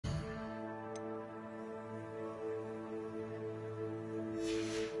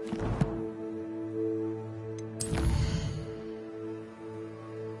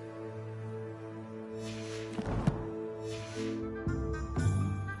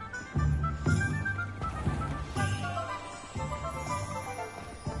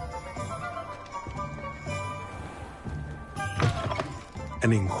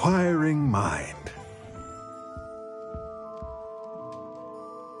an inquiring mind.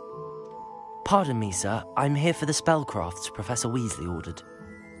 Pardon me, sir. I'm here for the spellcrafts Professor Weasley ordered.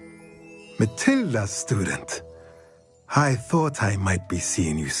 Matilda, student. I thought I might be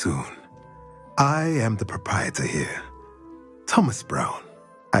seeing you soon. I am the proprietor here, Thomas Brown.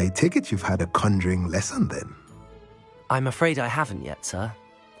 I take it you've had a conjuring lesson then? I'm afraid I haven't yet, sir.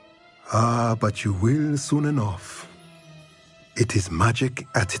 Ah, but you will soon enough. It is magic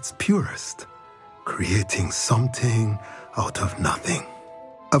at its purest, creating something out of nothing.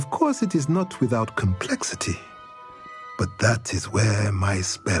 Of course, it is not without complexity, but that is where my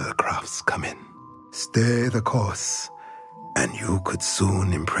spellcrafts come in. Stay the course, and you could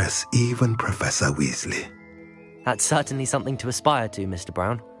soon impress even Professor Weasley. That's certainly something to aspire to, Mr.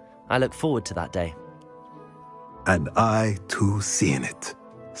 Brown. I look forward to that day. And I, too, seeing it.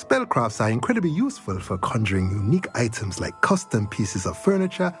 Spellcrafts are incredibly useful for conjuring unique items like custom pieces of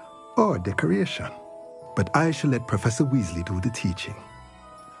furniture or decoration. But I shall let Professor Weasley do the teaching.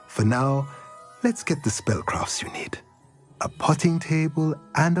 For now, let's get the spellcrafts you need. A potting table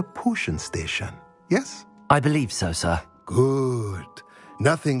and a potion station, yes? I believe so, sir. Good.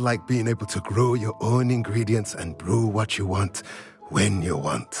 Nothing like being able to grow your own ingredients and brew what you want when you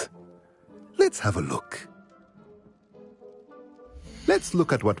want. Let's have a look. Let's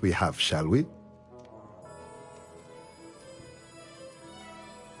look at what we have, shall we?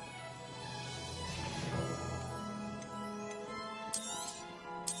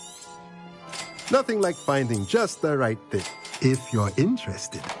 Nothing like finding just the right thing. If you're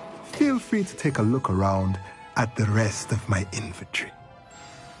interested, feel free to take a look around at the rest of my inventory.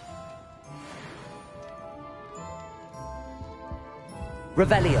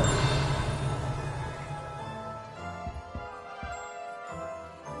 Revelio.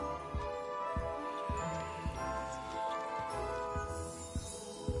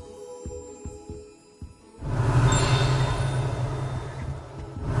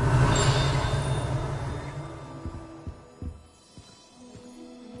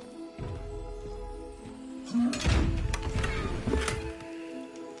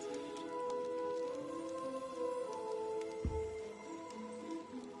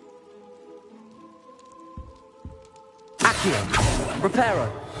 Accio.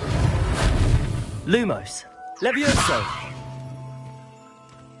 Reparo. Lumos. Levioso.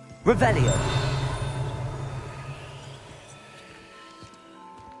 Revelio.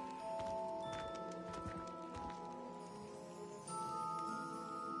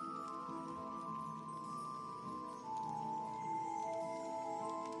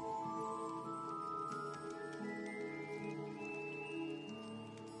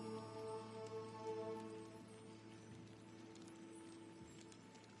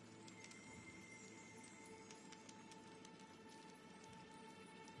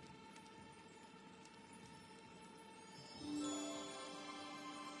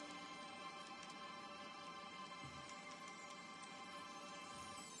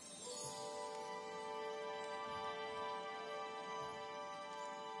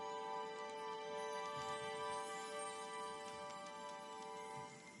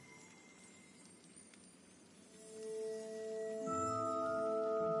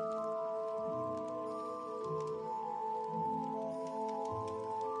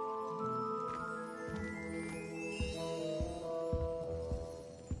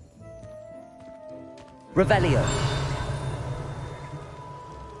 Revelio.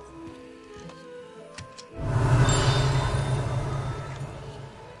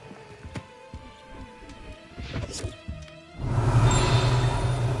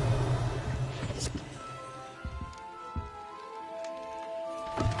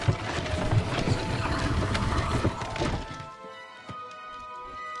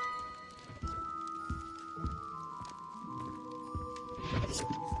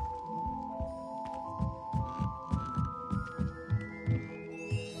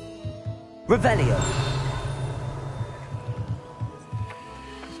 Revelio.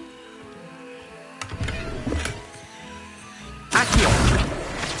 Accio.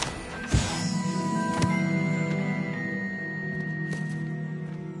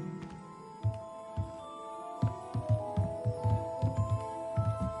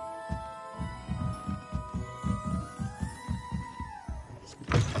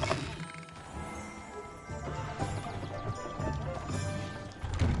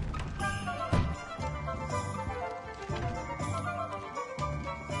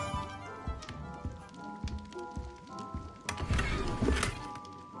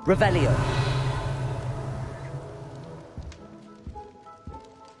 Revelio.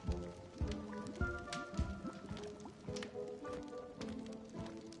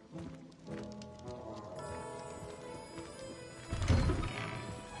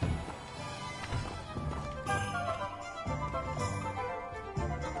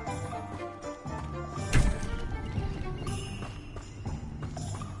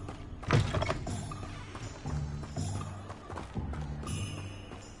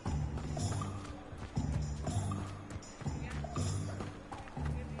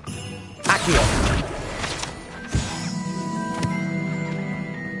 here.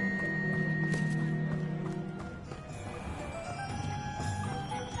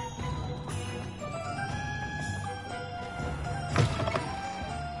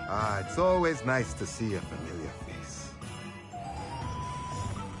 It's always nice to see a familiar face.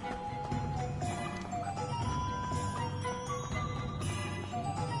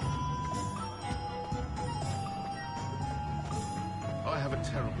 I have a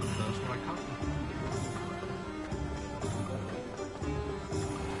terrible thirst when I can't.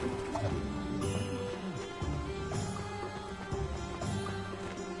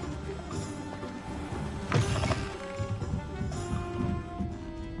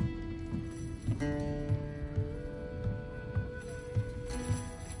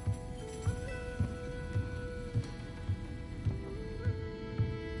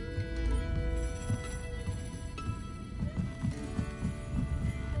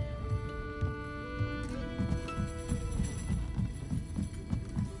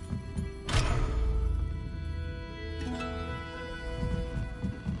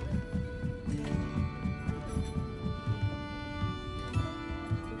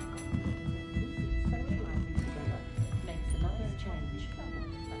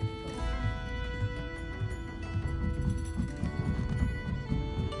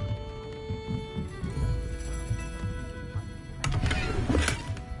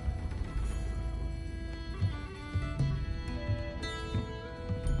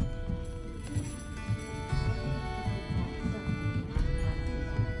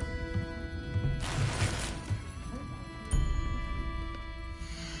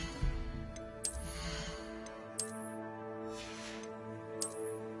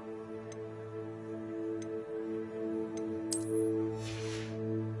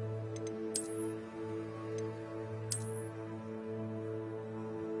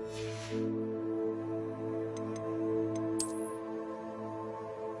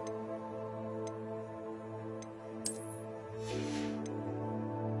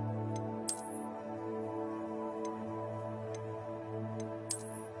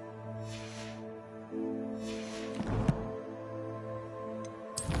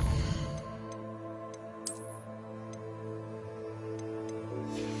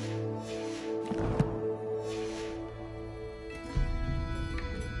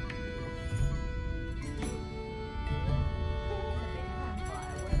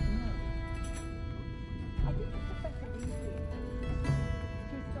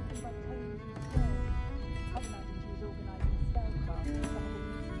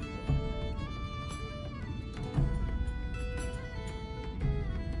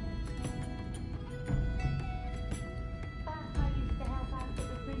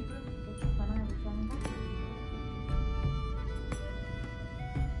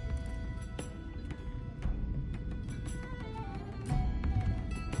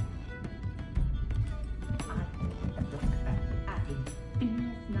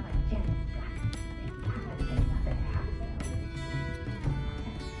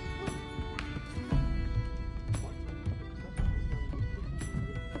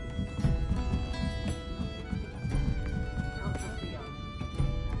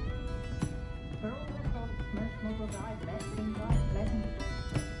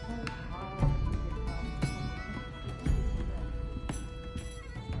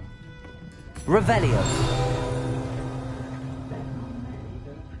 Revelio.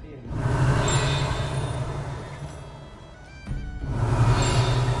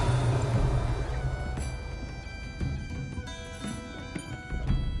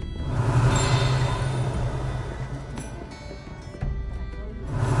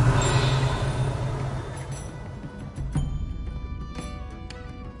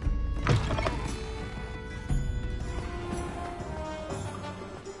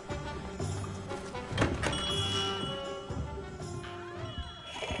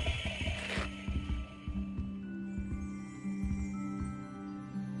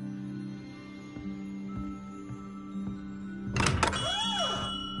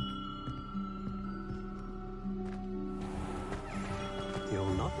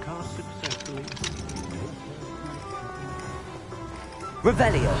 You'll not cast successfully.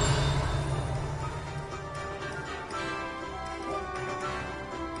 Revelio.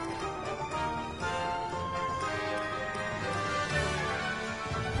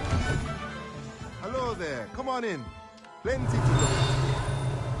 Hello there. Come on in. Plenty to look at.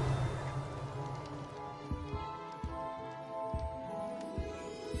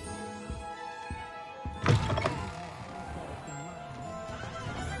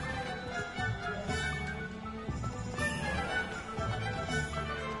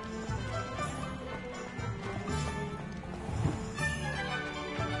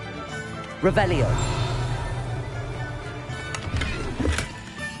 Revelio.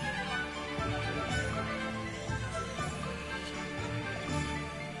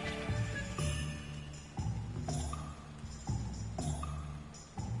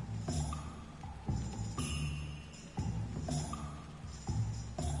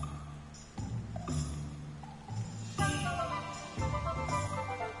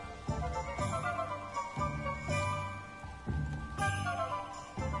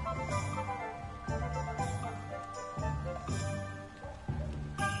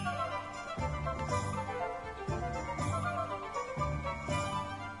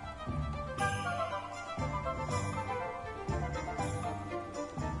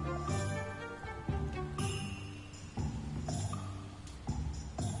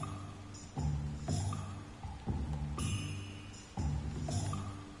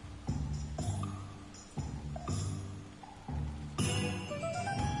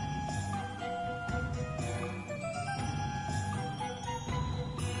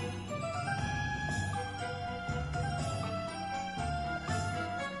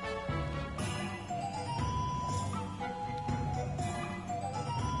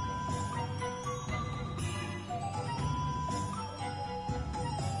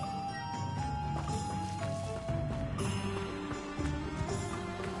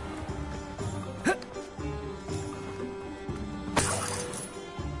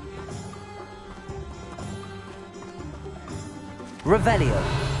 Revelio.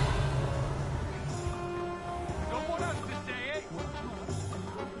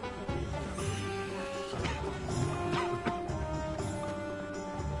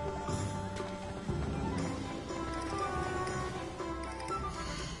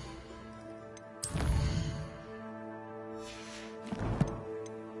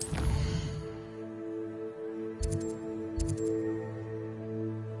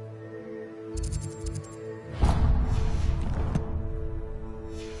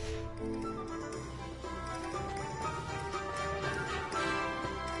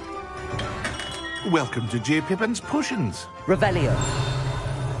 Welcome to J. Pippin's Potions. Revelio.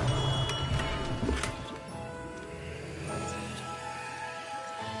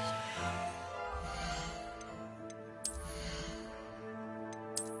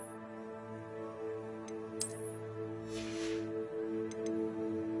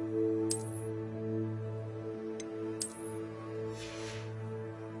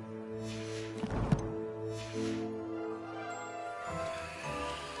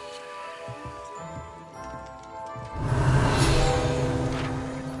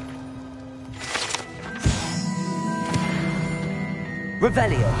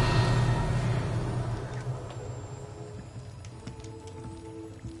 Revelio.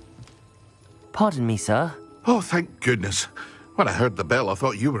 Pardon me, sir. Oh, thank goodness. When I heard the bell, I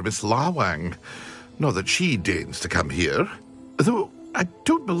thought you were Miss Lawang. Not that she deigns to come here. Though, I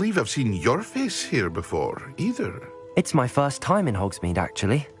don't believe I've seen your face here before, either. It's my first time in Hogsmeade,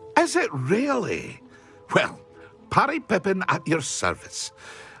 actually. Is it really? Well, Parry Pippin at your service.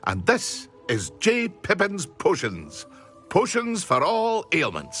 And this is J. Pippin's Potions. Potions for all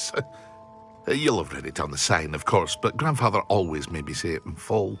ailments. You'll have read it on the sign, of course, but Grandfather always made me say it in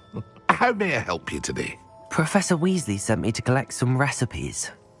full. How may I help you today? Professor Weasley sent me to collect some recipes.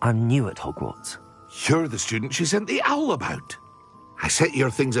 I'm new at Hogwarts. You're the student she sent the owl about. I set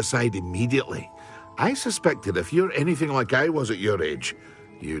your things aside immediately. I suspected if you're anything like I was at your age,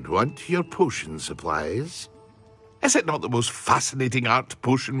 you'd want your potion supplies. Is it not the most fascinating art,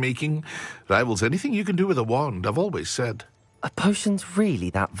 potion making? Rivals anything you can do with a wand, I've always said. Are potions really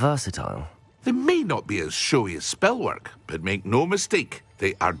that versatile? They may not be as showy as spellwork, but make no mistake,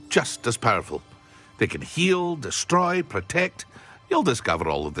 they are just as powerful. They can heal, destroy, protect. You'll discover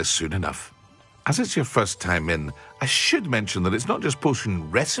all of this soon enough. As it's your first time in, I should mention that it's not just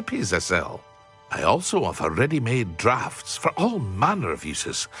potion recipes I sell. I also offer ready-made drafts for all manner of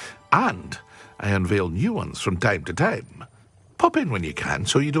uses, and I unveil new ones from time to time. Pop in when you can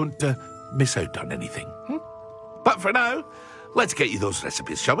so you don't miss out on anything. But for now, let's get you those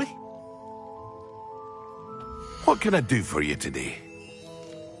recipes, shall we? What can I do for you today?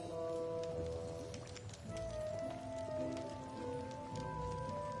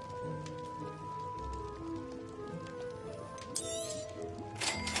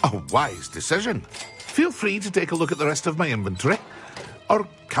 A wise decision. Feel free to take a look at the rest of my inventory, or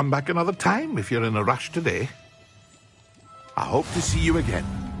come back another time if you're in a rush today. I hope to see you again.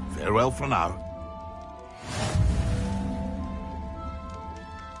 Farewell for now.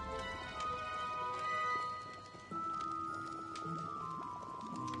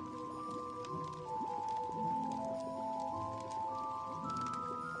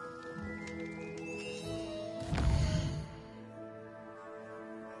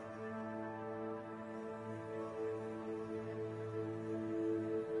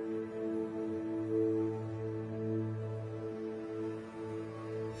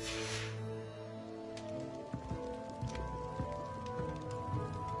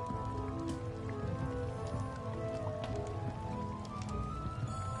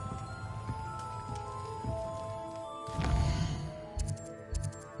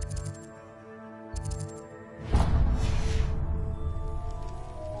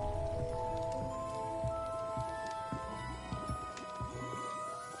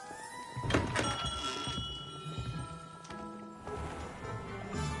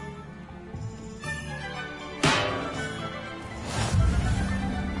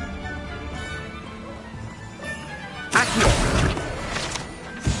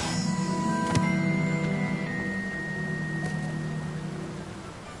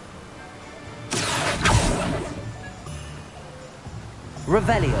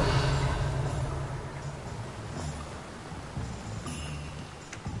 Revelio.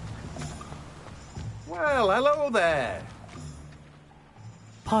 Well, hello there.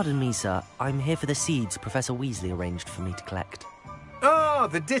 Pardon me, sir. I'm here for the seeds Professor Weasley arranged for me to collect. Ah,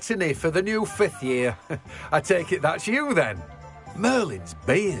 the dittany for the new 5th year. I take it that's you then. Merlin's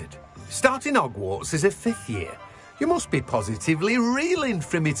beard. Starting Hogwarts as a 5th year. You must be positively reeling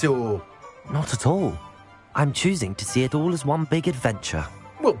from it all. Not at all. I'm choosing to see it all as one big adventure.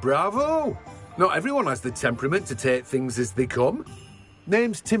 Well, bravo. Not everyone has the temperament to take things as they come.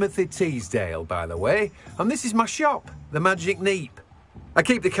 Name's Timothy Teasdale, by the way, and this is my shop, the Magic Neep. I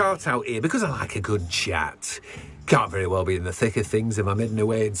keep the cart out here because I like a good chat. Can't very well be in the thick of things if I'm hidden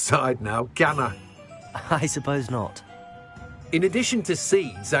away inside now, can I? I suppose not. In addition to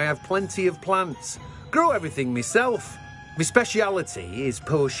seeds, I have plenty of plants. Grow everything myself. My speciality is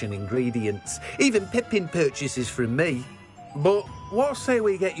potion ingredients. Even Pippin purchases from me. But what say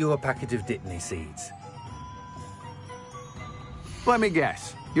we get you a packet of Dittany seeds? Let me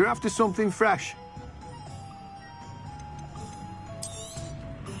guess. You're after something fresh.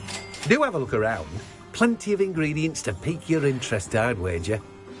 Do have a look around. Plenty of ingredients to pique your interest, I'd wager.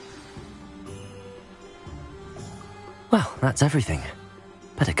 Well, that's everything.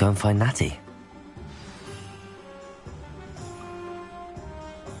 Better go and find Natty.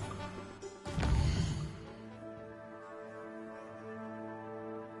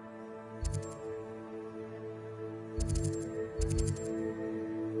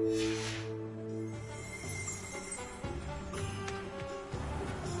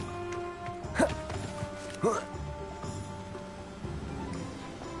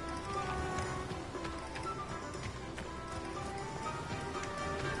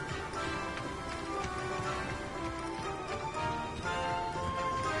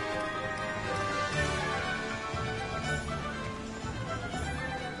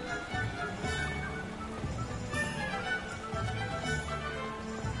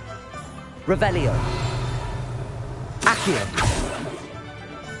 Revelio. Accio.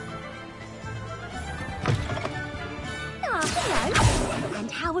 Ah, hello.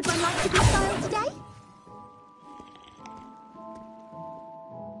 And how would one like to be styled today?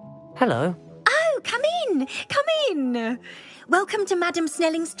 Hello. Oh, come in. Come in. Welcome to Madam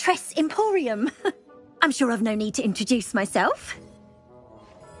Snelling's Tress Emporium. I'm sure I've no need to introduce myself.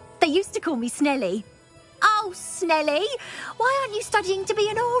 They used to call me Snelly. Oh, Snelly, why aren't you studying to be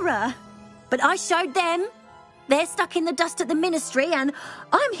an aura? But I showed them. They're stuck in the dust at the ministry and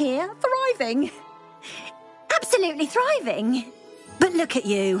I'm here thriving. Absolutely thriving. But look at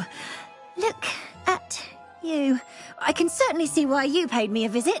you. Look at you. I can certainly see why you paid me a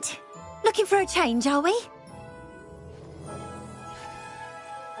visit. Looking for a change, are we?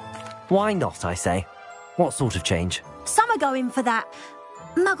 Why not, I say? What sort of change? Some are going for that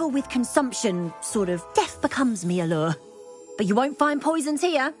muggle with consumption, sort of death becomes me allure. But you won't find poisons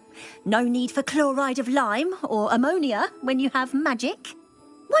here. No need for chloride of lime or ammonia when you have magic.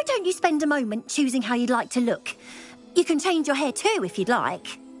 Why don't you spend a moment choosing how you'd like to look? You can change your hair too if you'd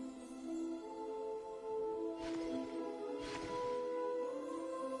like.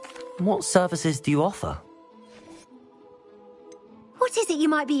 What services do you offer? What is it you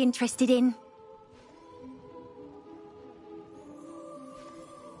might be interested in?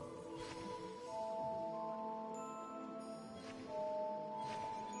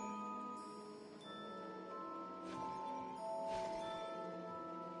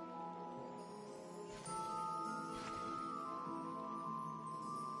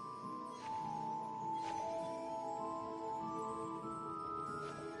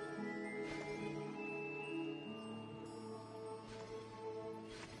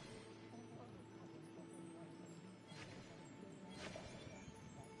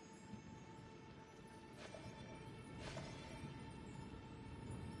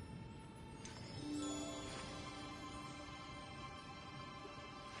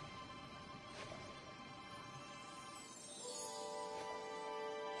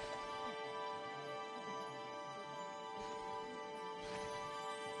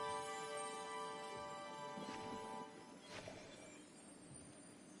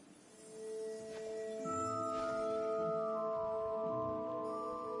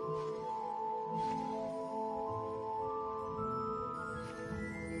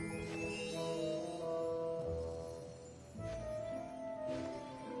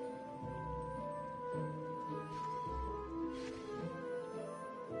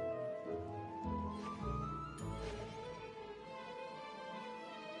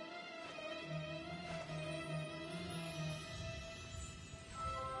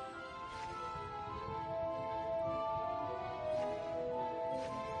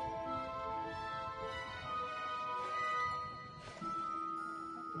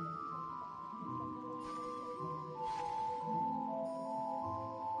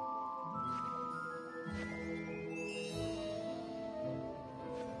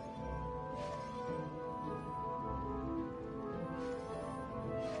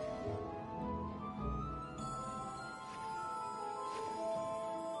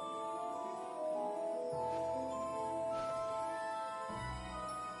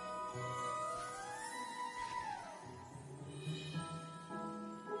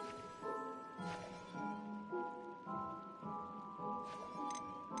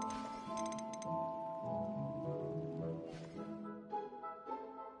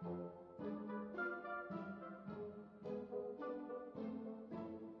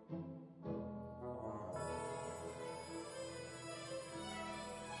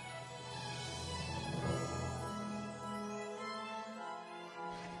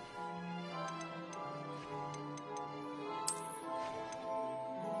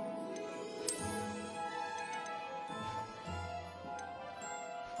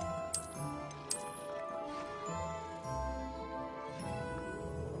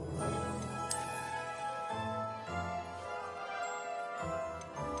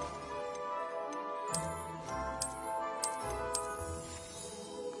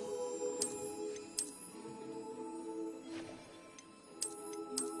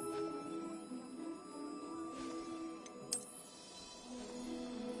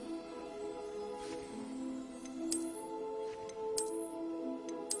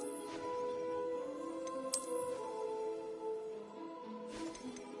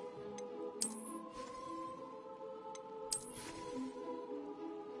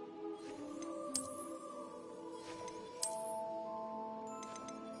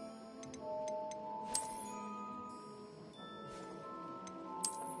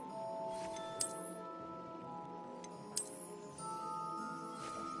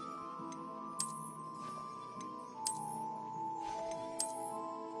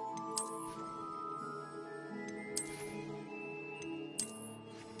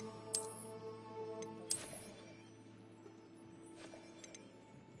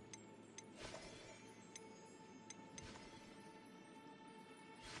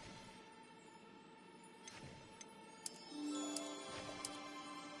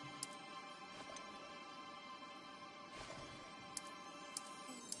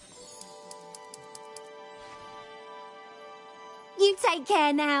 Take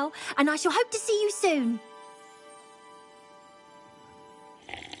care now, and I shall hope to see you soon.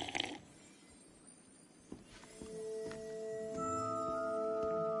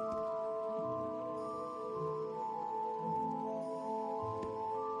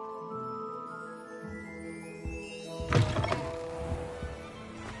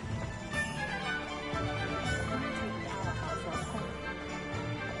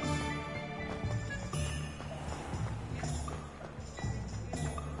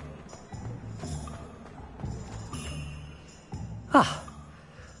 Ah,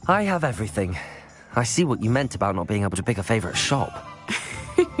 I have everything. I see what you meant about not being able to pick a favourite shop.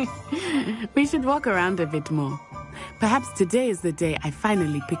 We should walk around a bit more. Perhaps today is the day I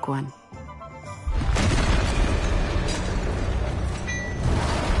finally pick one.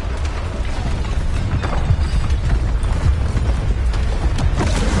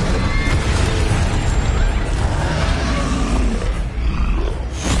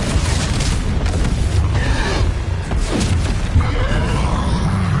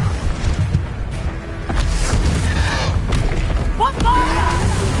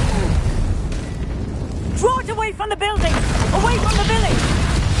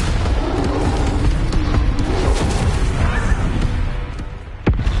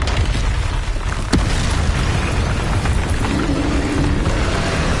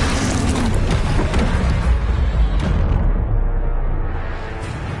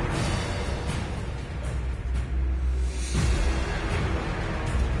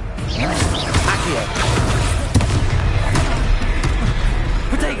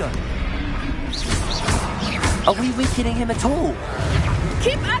 Are we weakening him at all?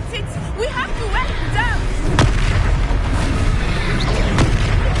 Keep at it! We have to wear him down!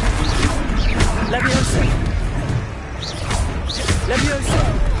 Leviosa! Leviosa!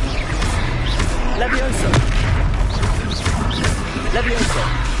 Leviosa! Leviosa!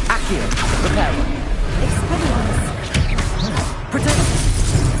 Accio! Reparo! Expelliarmus! Protect!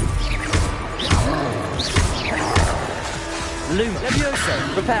 Luma! Leviosa!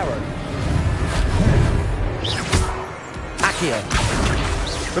 Reparo! Accio!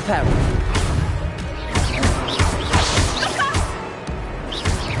 Reparo!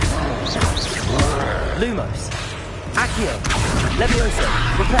 Lumos! Accio! Leviosa!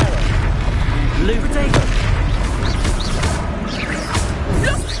 Reparo! Protego!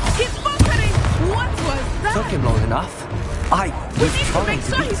 Look! He's bunkering! What was that? Took him long enough. I We was need to trying make to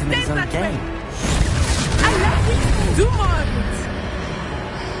sure beat he him in his stays own that way. game. I love it! Do more of it!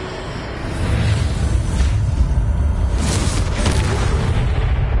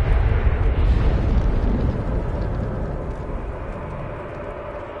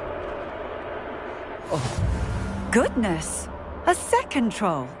 Goodness! A second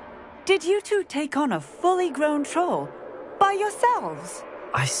troll! Did you two take on a fully grown troll? By yourselves?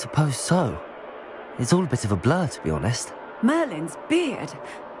 I suppose so. It's all a bit of a blur, to be honest. Merlin's beard!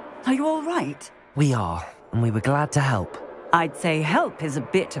 Are you all right? We are, and we were glad to help. I'd say help is a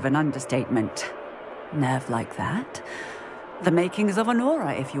bit of an understatement. Nerve like that? The makings of an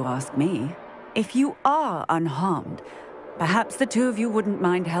aura, if you ask me. If you are unharmed, perhaps the two of you wouldn't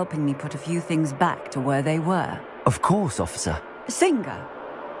mind helping me put a few things back to where they were. Of course, officer. Singer.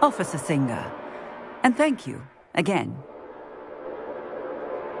 Officer Singer. And thank you, again.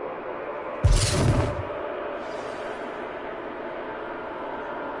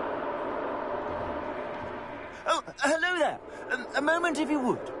 Oh, hello there. A moment if you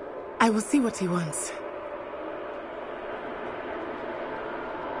would. I will see what he wants.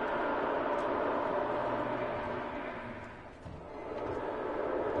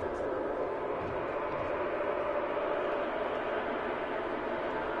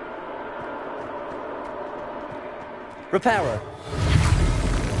 Reparo!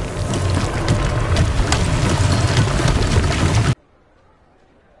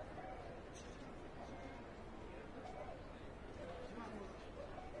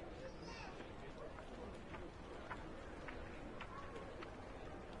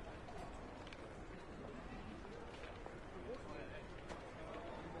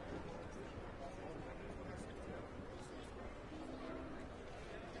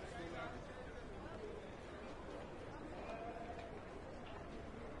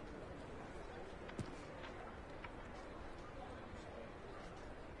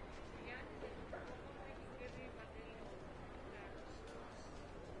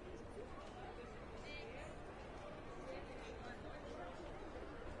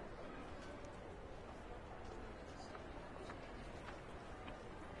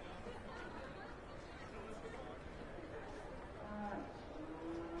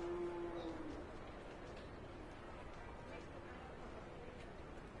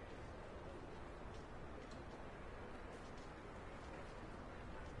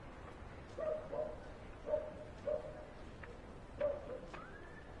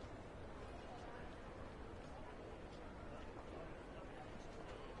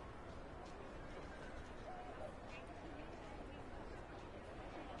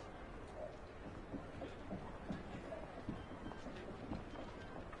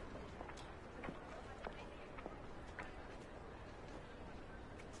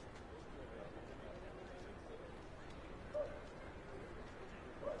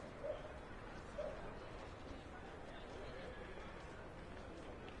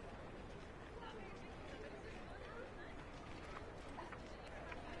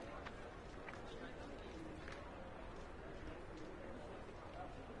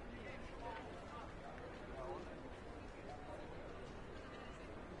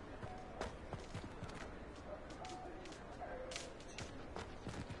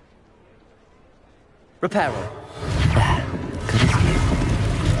 Reparo. There. Good as new.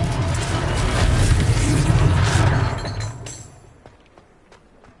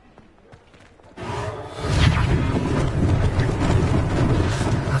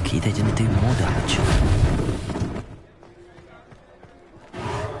 Lucky they didn't do more damage.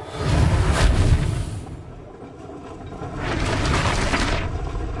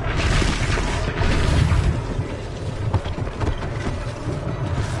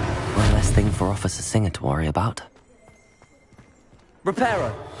 One less thing for Officer Singer to worry about.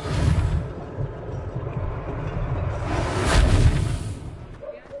 Reparo.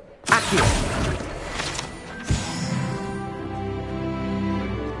 Accio.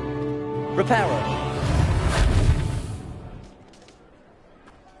 Reparo.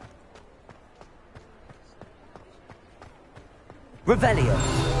 Revelio.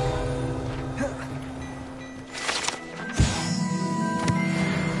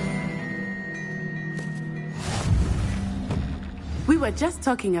 We were just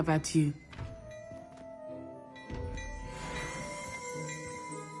talking about you.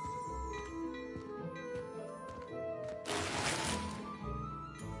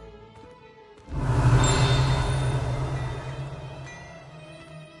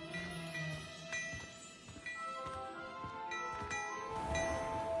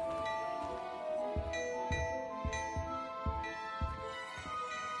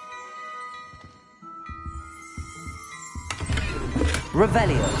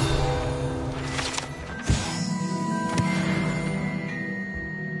 Revelio.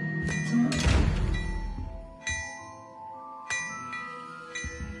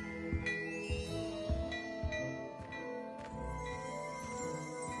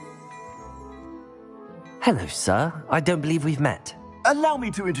 Hello, sir. I don't believe we've met. Allow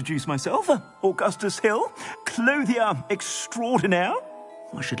me to introduce myself, Augustus Hill, clothier extraordinaire.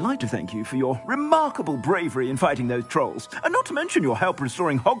 I should like to thank you for your remarkable bravery in fighting those trolls, and not to mention your help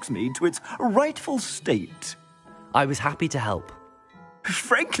restoring Hogsmeade to its rightful state. I was happy to help.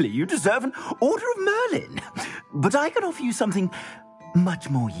 Frankly, you deserve an Order of Merlin. But I can offer you something much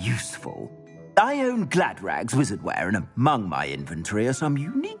more useful. I own Gladrag's wizardware, and among my inventory are some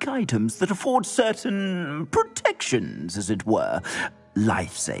unique items that afford certain protections, as it were.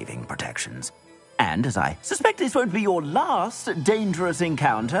 Life-saving protections. And as I suspect this won't be your last dangerous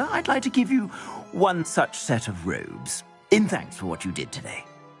encounter, I'd like to give you one such set of robes, in thanks for what you did today.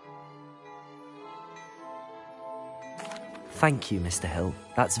 Thank you, Mr. Hill.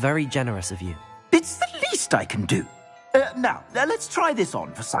 That's very generous of you. It's the least I can do. Now, let's try this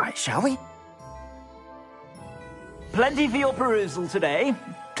on for size, shall we? Plenty for your perusal today.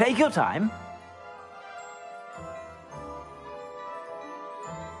 Take your time.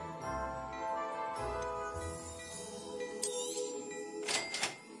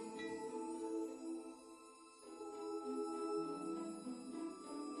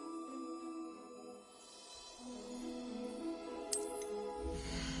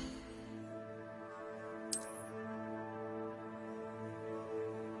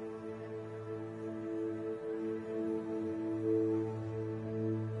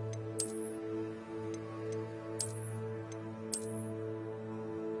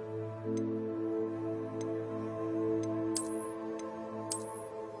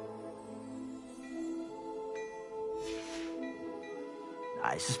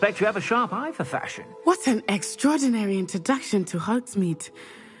 I suspect you have a sharp eye for fashion. What an extraordinary introduction to Hogsmeade.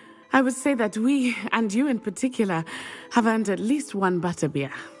 I would say that we, and you in particular, have earned at least one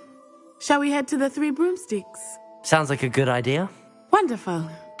butterbeer. Shall we head to the Three Broomsticks? Sounds like a good idea. Wonderful.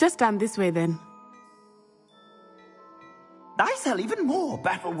 Just down this way then. I sell even more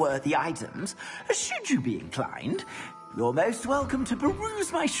battle-worthy items, should you be inclined. You're most welcome to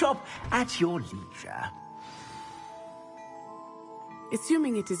peruse my shop at your leisure.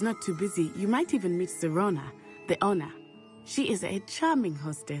 Assuming it is not too busy, you might even meet Serona, the owner. She is a charming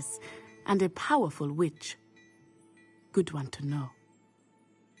hostess and a powerful witch. Good one to know.